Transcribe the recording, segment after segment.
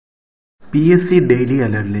PSC daily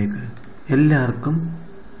അലർട്ടിലേക്ക് എല്ലാവർക്കും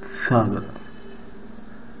സ്വാഗതം.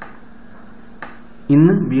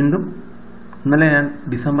 ഇന്ന് വീണ്ടും ഇന്നലെ ഞാൻ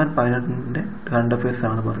ഡിസംബർ 18 കറണ്ട് അഫയേഴ്സ്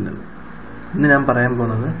ആണ് പറഞ്ഞത്. ഇന്ന് ഞാൻ പറയാൻ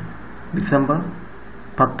പോകുന്നത് ഡിസംബർ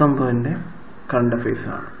 19 കറണ്ട് അഫയേഴ്സ്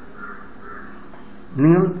ആണ്.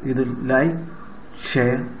 നിങ്ങൾ ഇത് ലൈക്ക്,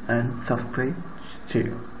 ഷെയർ ആൻഡ് സബ്സ്ക്രൈബ്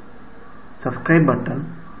ചെയ്യുക. സബ്സ്ക്രൈബ് ബട്ടൺ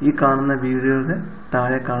ഈ കാണുന്ന വീഡിയോയുടെ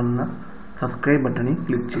താഴെ കാണുന്ന സബ്സ്ക്രൈബ് ബട്ടണിൽ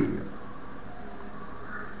ക്ലിക്ക് ചെയ്യുക.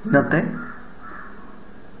 ഇന്നത്തെ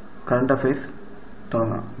കറണ്ട് അഫയേഴ്സ്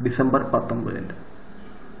തുടങ്ങാം. December 19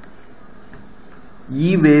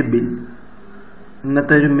 way bill.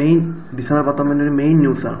 ഇന്നത്തെ ഒരു മെയിൻ ഡിസംബർ 19 ഒരു മെയിൻ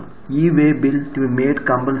ന്യൂസാണ്. Way bill to be made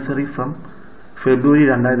compulsory from ഫെബ്രുവരി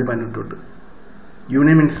 2018 തൊട്ട്.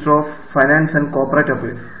 Union minister of finance and corporate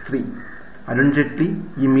affairs Shri Arun Jaitley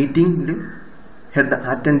ഈ മീറ്റിംഗിൽ ഹെഡായിട്ട്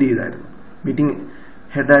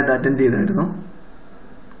അറ്റൻഡ് ചെയ്തായിരുന്നു.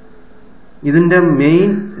 ഇതിന്റെ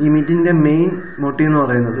ഈ മീറ്റിംഗിന്റെ മെയിൻ മോട്ടീവ് എന്ന്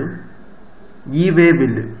പറയുന്നത് വേ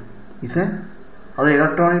ബില്ല് അത്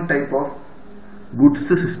electronic type of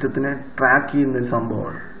goods സിസ്റ്റത്തിനെ track ചെയ്യുന്ന ഒരു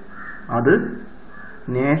സംഭവമാണ്. അത്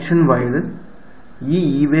നേഷൻ വൈഡ് ഈ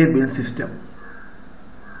വേ ബിൽ സിസ്റ്റം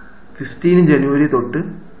 16 ജനുവരി തൊട്ട്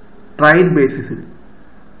ട്രയൽ ബേസിസിൽ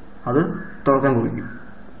അത് തുടക്കം കുറിക്കും.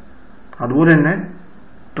 അതുപോലെ തന്നെ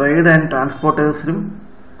ട്രേഡ് ആൻഡ് ട്രാൻസ്പോർട്ടേഴ്സിലും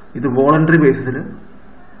ഇത് വോളണ്ടറി ബേസിസിൽ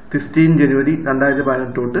 16 ജനുവരി 2018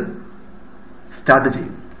 തൊട്ട് സ്റ്റാർട്ട്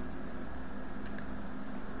ചെയ്യും.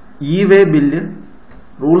 വേ bill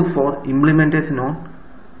rules for implementation on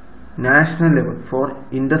national level four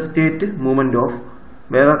interstate movement of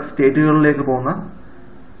വേറെ സ്റ്റേറ്റുകളിലേക്ക് പോകുന്ന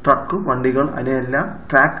ട്രക്ക് വണ്ടികൾ അതിനെല്ലാം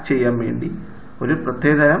ട്രാക്ക് ചെയ്യാൻ വേണ്ടി ഒരു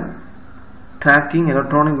പ്രത്യേകതരം ട്രാക്കിംഗ്,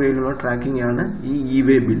 ഇലക്ട്രോണിക് വേയിലുള്ള ട്രാക്കിംഗ് ആണ് ഈ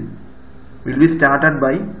way bill. Will be started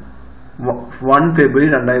by 1 ഫെബ്രുവരി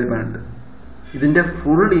 2018. ഇതിന്റെ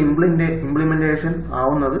ഫുൾ ഇംപ്ലിമെന്റേഷൻ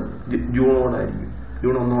ആവുന്നത് ജൂൺ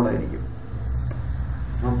 1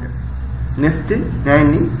 ഓക്കെ. നെക്സ്റ്റ്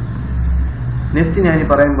ഞാൻ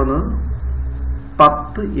പറയാൻ പോകുന്നത്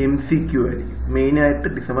 10 MCQ ആയിരിക്കും. മെയിനായിട്ട്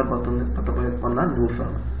ഡിസംബർ 19 വന്ന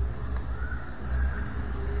ന്യൂസാണ്.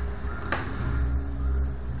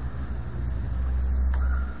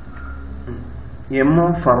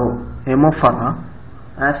 എമോ Farah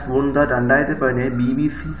has won the 2017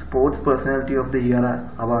 BBC Sports Personality of the Year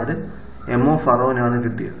award എമോ ഫറോനാണ്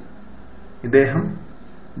കിട്ടിയത്. ഇദ്ദേഹം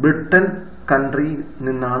ബ്രിട്ടൻ കൺട്രിയിൽ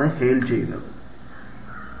നിന്നാണ് ഹെയിൽ ചെയ്യുന്നത്.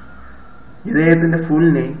 ഇദ്ദേഹത്തിന്റെ full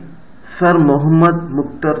name sir Muhammad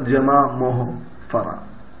Mukhtar Jama മോഹോ Farah,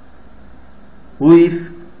 who is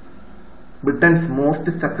Britain's most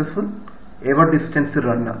successful ever distance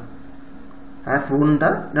runner, has won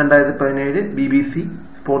the 2017 BBC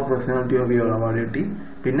sports personality of year award കിട്ടി.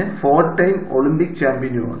 പിന്നെ 4 time Olympic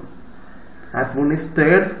ചാമ്പ്യനുമാണ്. Has one his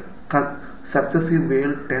third successive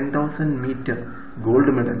world 10,000 metre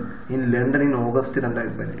gold medal in London in August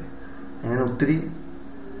 2017. അങ്ങനെ ഒത്തിരി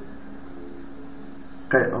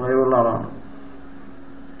കഴിവുള്ള ആളാണ്.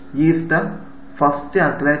 He is the first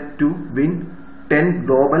athlete to win 10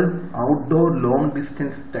 global outdoor long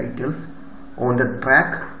distance titles on the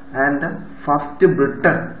track and the first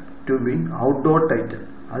Briton to win outdoor title.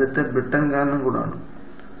 ആദ്യത്തെ ബ്രിട്ടൻകാരനും കൂടാണ്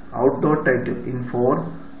outdoor title in 4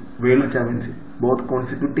 world championship, both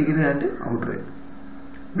കോൺസിക്യൂട്ടീവ്ലി and outright.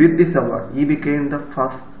 With this award he became the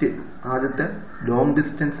first ആദ്യത്തെ long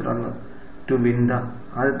distance runner to win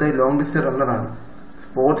ആദ്യത്തെ long distance റണ്ണറാണ്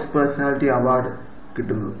sports personality award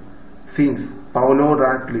കിട്ടുന്നത് since Paulo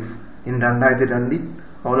Radcliffe in 2002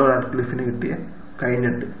 Paulo റാഡ്ക്ലിഫിന്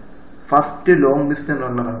കഴിഞ്ഞിട്ട് first long distance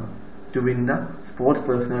റണ്ണറാണ് to win the sports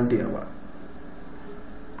personality award.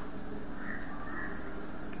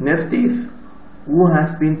 Next is who has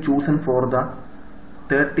been chosen for the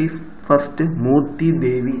 31st Murthy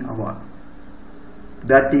Devi Award.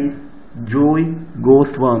 That is Joy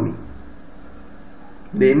Goswami.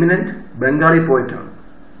 The eminent Bengali poet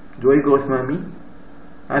Joy Goswami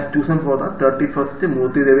has chosen for the 31st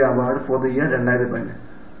Murthy Devi Award for the year 2018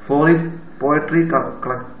 for his poetry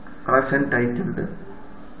collection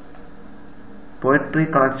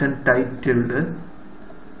titled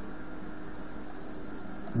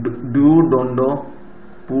Do Dondo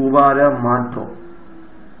Puvara Matho.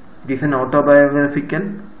 It is an autobiographical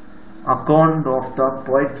account of the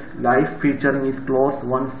poet's life featuring his close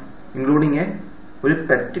ones, including a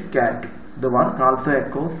pet cat. The work also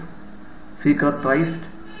echoes secret-ized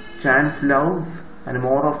chance loves and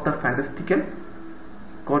more of the fantastical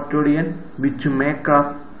quotidian which make up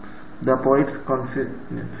the poet's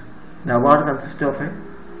consciousness. The award consists of a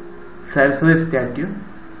self-service statue,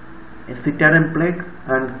 a citadel plaque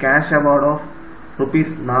and cash award of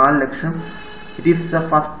 ₹4 lakhs It is the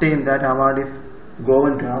first time that award is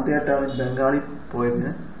given to ആദ്യമായിട്ടാണ് ബംഗാളി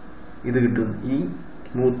പോയതിന് ഇത് കിട്ടുന്നു. ഈ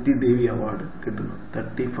മൂർത്തി ദേവി award കിട്ടുന്നു.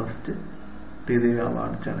 31st മൂർത്തി ദേവി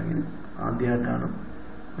award ചടങ്ങിൽ ആദ്യമായിട്ടാണ്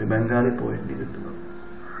ഒരു ബംഗാളി പോയതിന് കിട്ടുന്നത്.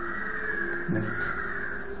 Next,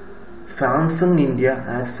 Samsung India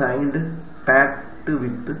has signed pact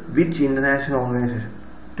with which international organization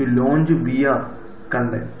to launch VR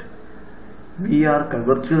content, VR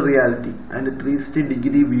virtual reality and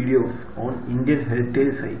 360-degree videos on Indian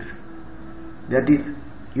heritage sites, that is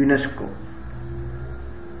UNESCO.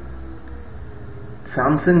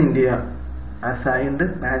 Samsung India has signed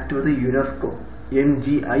pact with the UNESCO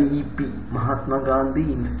MGIEP, Mahatma Gandhi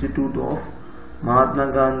Institute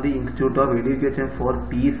of Education for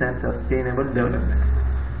Peace and Sustainable Development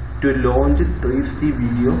to launch 360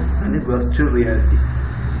 video and virtual reality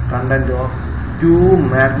content of two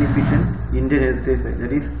magnificent Indian heritage sites,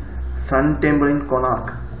 that is Sun Temple in Konark,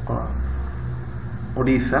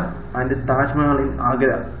 Odisha, and Taj Mahal in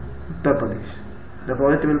Agra, Uttar Pradesh. The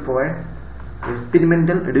project will provide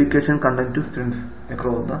experimental education content to students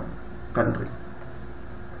across the country.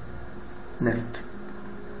 Next,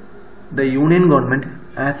 the union government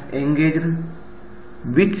has engaged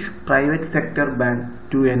which private sector bank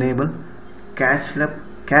to enable cashless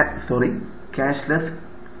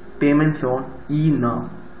payments on eNAM,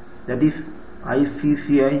 that is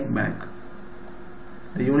ICICI Bank.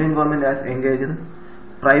 The union government has engaged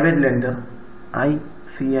private lender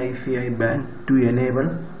ICICI Bank to enable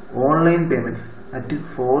online payments at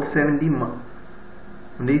 470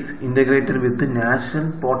 is integrated with the national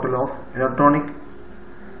portal of electronic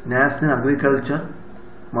national agriculture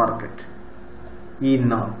market,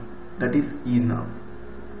 eNAM, that is eNAM.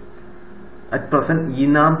 At present,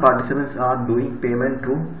 eNAM participants are doing payment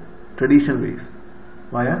through traditional ways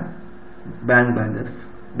via bank branches,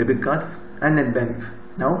 debit cards and net banks.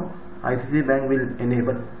 Now ICICI Bank will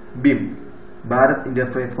enable BIM, Bharat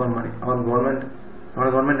Interface for Money. Our government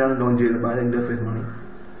ആണ് launch ചെയ്തത് Bharat Interface Money.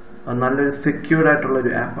 അത് നല്ലൊരു secured ആയിട്ടുള്ള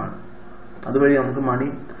ഒരു ആപ്പാണ്. അതുവഴി നമുക്ക് മണി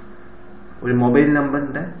ഒരു മൊബൈൽ നമ്പർ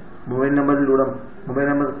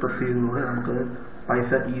പ്രസ് ചെയ്തതിലൂടെ നമുക്ക് പൈസ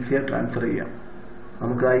ഈസിയായി ട്രാൻസ്ഫർ ചെയ്യാം.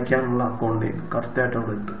 നമുക്ക് അയക്കാനുള്ള അക്കൗണ്ട് കറക്റ്റായിട്ട്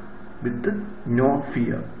അവിടെ എത്തും with no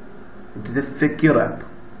fear. It is A secure app.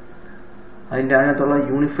 അതിൻ്റെ അതിനകത്തുള്ള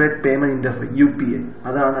യൂണിഫൈഡ് പേയ്മെൻറ്റ് ഇൻ്റർഫേസ് UPI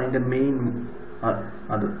അതാണ് അതിൻ്റെ മെയിൻ.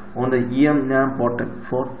 അത് on the eNAM portal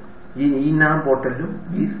four eNAM പോർട്ടലിലും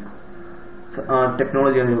ഈ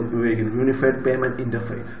ടെക്നോളജിയാണ് ഉപയോഗിക്കുന്നത്. Unified payment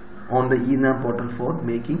interface on the eNAM portal for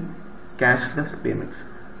making cashless payments.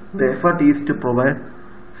 The effort is to provide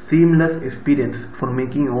seamless experience for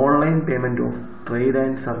making online payment of trade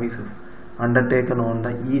and services undertaken on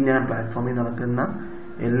the eNAM platform. In നടക്കുന്ന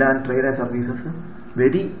എല്ലാ trade and services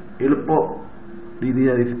very എളുപ്പ രീതിയിൽ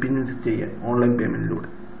experience ചെയ്യാൻ online പേയ്മെൻറ്റിലൂടെ.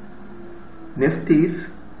 Next is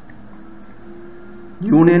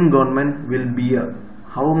union government will beer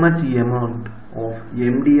how much amount of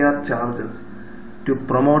MDR charges to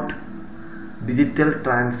promote digital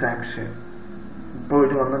transaction. ഇപ്പോൾ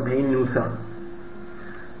ഇത് വന്ന main ന്യൂസാണ്.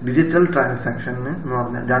 Digital ട്രാൻസാക്ഷന് എന്ന്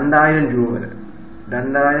പറഞ്ഞാൽ 2000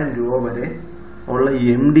 രൂപ വരെ ഉള്ള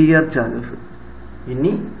MDR ചാർജസ്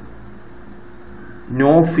ഇനി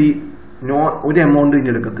ഒരു എമൗണ്ട് ഇനി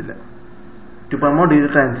എടുക്കത്തില്ല. To promote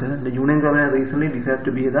digital transaction, the union government recently decided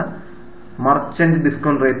to be the merchant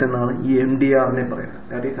discount rate എന്നാണ് ഈ MDRനെ പറയുന്നത്.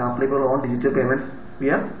 That is applicable on digital payments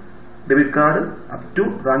via debit card up to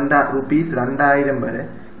 ₹2000 വരെ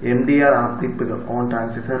MDR applicable on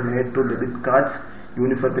transactions made to debit cards,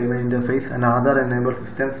 unified payment interface and other enabled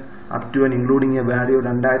systems up to and including a value of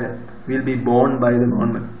 2000 will be borne by the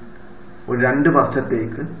government. ഒരു 2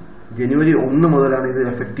 വർഷത്തേക്ക് ജനുവരി 1 മുതലാണ് ഇത്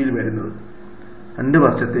എഫക്റ്റിൽ വരുന്നത്. 2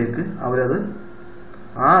 വർഷത്തേക്ക് അവരത്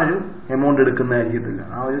ആ ഒരു എമൗണ്ട് എടുക്കുന്നതായിരിക്കത്തില്ല,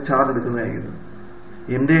 ആ ഒരു charge എടുക്കുന്നതായിരിക്കത്തില്ല.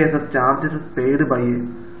 MDR is a charge paid by a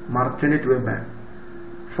merchant to a bank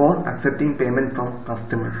for accepting payment from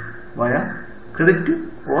customers via credit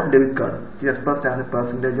or debit card. It is expressed as a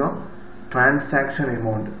percentage of transaction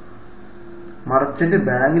amount. Merchant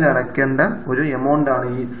ബാങ്കിൽ അടയ്ക്കേണ്ട ഒരു amount ആണ്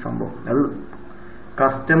ഈ സംഭവം. അത്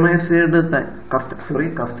കസ്റ്റമേഴ്സുടെ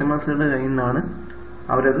കയ്യിൽ നിന്നാണ്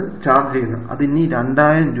അവരത് ചാർജ് ചെയ്യുന്നത്. അത് ഇനി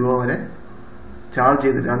 2000 രൂപ വരെ ചാർജ്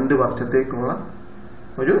ചെയ്ത് 2 വർഷത്തേക്കുള്ള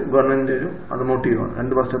ഒരു ഗവൺമെന്റ് ഒരു അത് മോട്ടീവാണ്.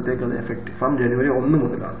 2 വർഷത്തേക്ക് അത് എഫക്റ്റീവ് ഫ്രം ജനുവരി 1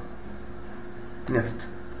 മുതലാണ്. Next,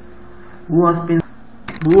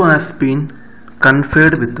 who has been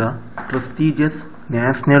conferred with the prestigious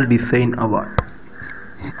National Design Award,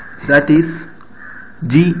 that is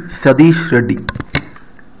G. Satish Reddy.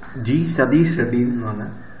 G. Satish Reddy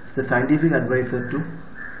is the scientific advisor to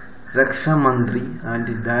Raksha Mantri and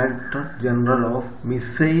Director General of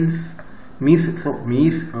Missiles missiles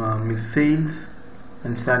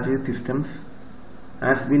and strategic systems,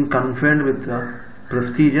 has been conferred with the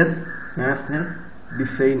prestigious National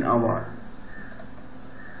Design Award.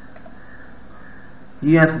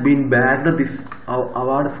 He has been bagged this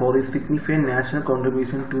award for his significant national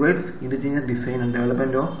contribution towards indigenous design and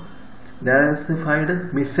development of diversified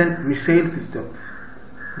missile systems,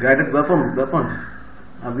 guided weapons,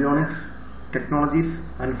 avionics technologies,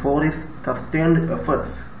 and for his sustained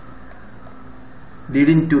efforts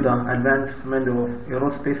leading to the advancement of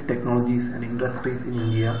aerospace technologies and industries in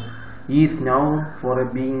India. He is known for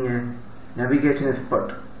being a navigation expert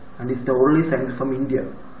and is the only scientist from India.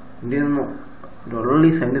 The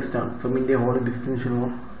only scientist from India holding distinction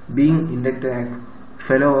of being inducted as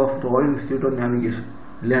Fellow of Royal Institute of Navigation,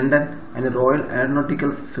 London, and Royal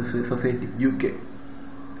Aeronautical Society, UK.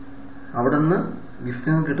 അവിടെ നിന്ന്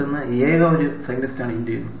distinction കിട്ടുന്ന ഏക ഒരു സയന്റിസ്റ്റാണ്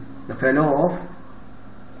ഇന്ത്യയിൽ.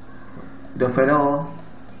 The Fellow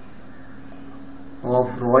of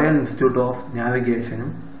Royal Institute of Navigation,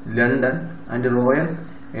 London, and Royal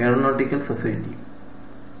Aeronautical Society.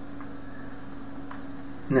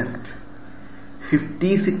 Next,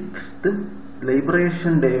 56th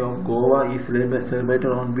Liberation Day of Goa is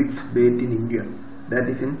celebrated on which date in India? That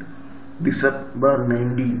is in December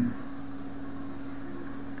 19.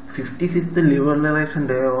 56th Liberation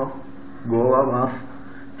Day of Goa was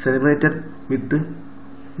celebrated with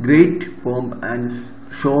great pomp and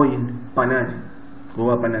show in Panaji,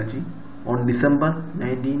 Goa Panaji, on December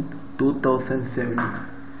 19, 2017.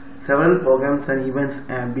 Several programs and events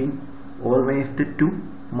have been organized to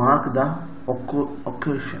mark the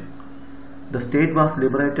occasion. The state was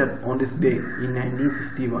liberated on this day in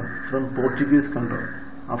 1961 from Portuguese control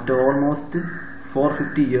after almost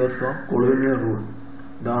 450 years of colonial rule.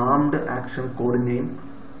 The armed action codenamed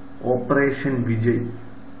Operation Vijay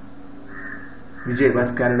was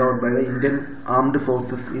carried out by the Indian Armed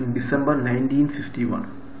Forces in December 1961.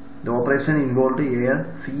 The operation involved air,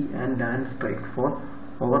 sea and land strikes for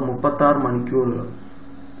over 36 മണിക്കൂറുകൾ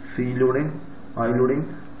സീയിലൂടെയും വായിലൂടെയും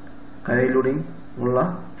കരയിലൂടെയും ഉള്ള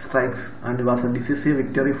strikes, and was a decisive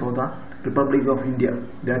victory for the Republic of India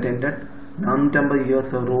that ended 450 years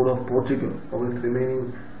of rule of Portugal of its remaining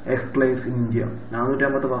ex-slaves in India.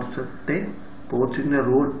 450 വർഷത്തെ പോർച്ചുഗലിന്റെ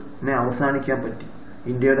റൂളിനെ അവസാനിക്കാൻ പറ്റി.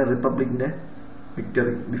 ഇന്ത്യയുടെ റിപ്പബ്ലിക്കിന്റെ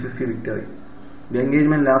victory, decisive victory. The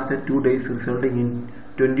engagement lasted 2 days, resulting in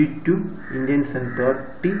 22 Indians and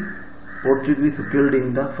 30 Portuguese killed in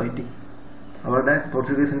the fighting. അവരുടെ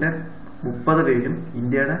പോർച്ചുഗീസിന്റെ 30 പേരും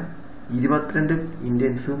ഇന്ത്യയുടെ 22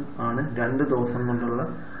 ഇന്ത്യൻസും ആണ് 2 ദിവസം കൊണ്ടുള്ള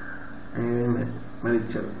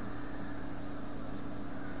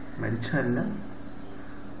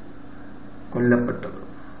കൊല്ലപ്പെട്ടത്.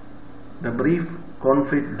 The brief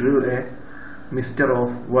conflict drew a mixture of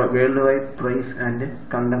worldwide praise and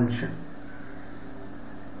condemnation.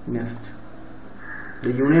 Next,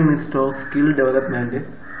 the Union Minister of Skill Development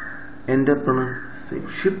and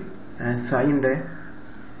Entrepreneurship has signed a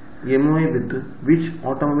MOA with which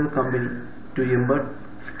automobile company to embed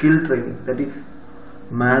skill training, that is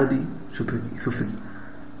Maruti Suzuki.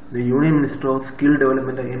 The Union Minister of Skill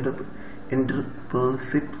Development and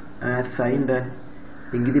Entrepreneurship has signed an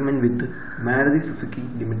agreement with Maruti Suzuki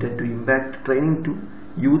Limited to impact training to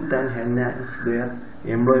youth and enhance their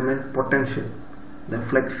employment potential. The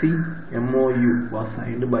Flexi MOU was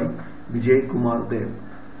signed by Vijay Kumar Dev,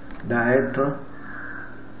 Director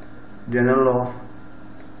General of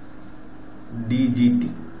DGT,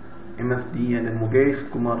 MSD, and Mukesh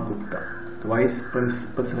Kumar Gupta, Vice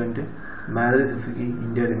President, Maruti Suzuki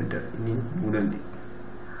India Limited, in New Delhi,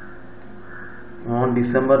 on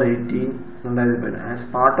December 18, 2011. As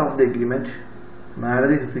part of the agreement,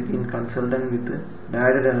 Maruti Suzuki, in consulting with the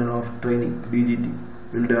Director General of Training (DGT),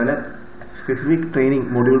 will develop specific training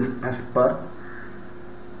modules as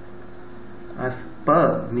per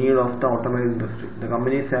need of the automobile industry. The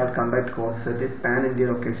company shall conduct courses at pan-India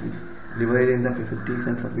locations, leveraging the facilities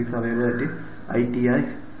and service available at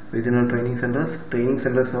ITIs, regional training centers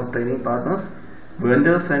of training partners,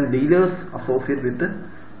 vendors and dealers associated with the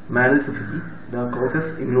Maruti Suzuki. The courses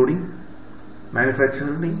including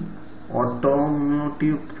manufacturing,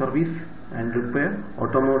 automotive service and repair,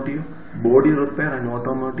 automotive body repair, and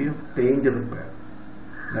automotive paint repair.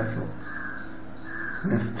 That's all.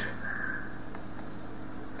 Next,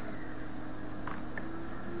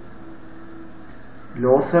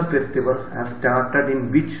 Losar festival has started in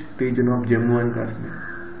which region of Jammu and Kashmir?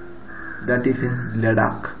 That is in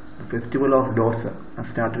Ladakh. The festival of Losar has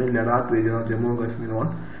started in Ladakh region of Jammu and Kashmir on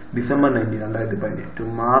December 19, 2015 to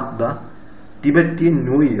mark the Tibetan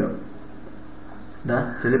New Year. The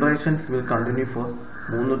celebrations will continue for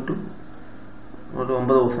 3 to ഒരു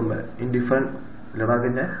 9 ദിവസം വരെ in different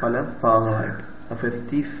ലഡാക്കിൻ്റെ പല ഭാഗങ്ങളായിട്ട്. The fest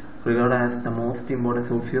is regarded as the most important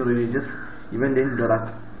socio-religious event in Ladakh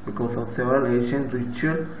because of several ancient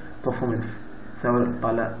ritual performances.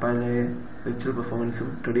 പല ritual performances,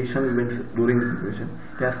 traditional events during the celebration.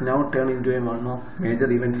 It has now turned into one of major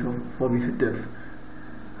events for visitors.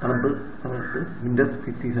 തണുപ്പ് സമയത്ത് winter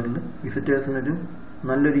സീസണിൽ വിസിറ്റേഴ്സിനൊരു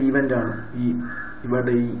നല്ലൊരു ഈവൻ്റാണ്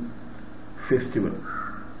ഇവരുടെ ഈ festival,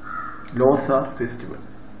 Losar festival.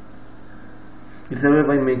 It's celebrated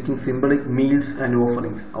by making symbolic meals and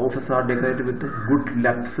offerings. Houses are decorated with good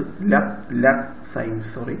luck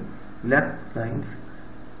signs.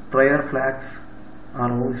 Prayer flags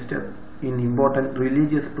are hoisted in important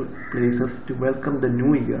religious places to welcome the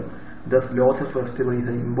new year. Thus, Losar festival is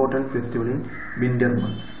an important festival in winter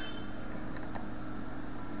months.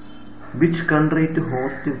 Which country to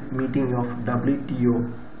host a meeting of WTO,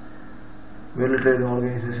 World Trade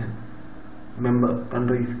Organization, member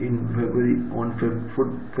countries in February on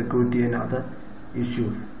food security and other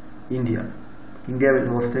issues? India. India will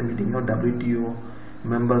host a meeting of WTO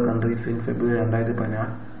member countries in February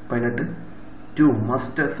 2018 to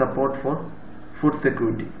muster support for food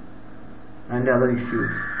security and other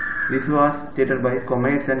issues. This was stated by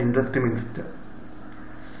Commerce and Industry Minister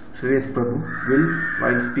Suresh Prabhu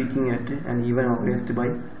while speaking at an event organized by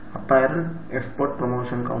Apparel Export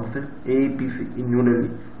Promotion Council AEPC in New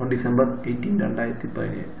Delhi on December 18,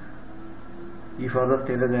 2017. He further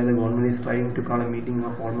stated that the government is trying to call a meeting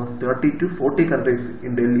of almost 30 to 40 countries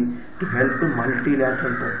in Delhi to help the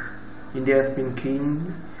multilateral process. India has been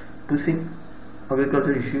keenly pushing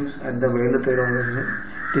agricultural issues at the World Trade Organization.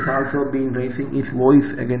 It has also been raising its voice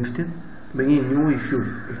against bringing new issues,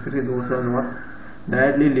 especially those that are not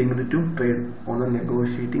directly linked to trade, on the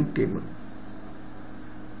negotiating table.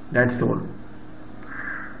 That's all.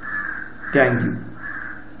 Thank you.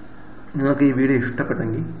 നിങ്ങൾക്ക് ഈ video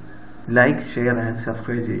ഇഷ്ടപ്പെട്ടെങ്കിൽ like, share and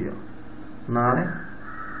subscribe ചെയ്യുക. നാളെ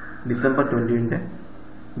December 20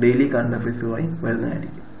 daily current അഫയേഴ്സുമായി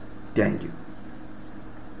വരുന്നതായിരിക്കും. Thank you.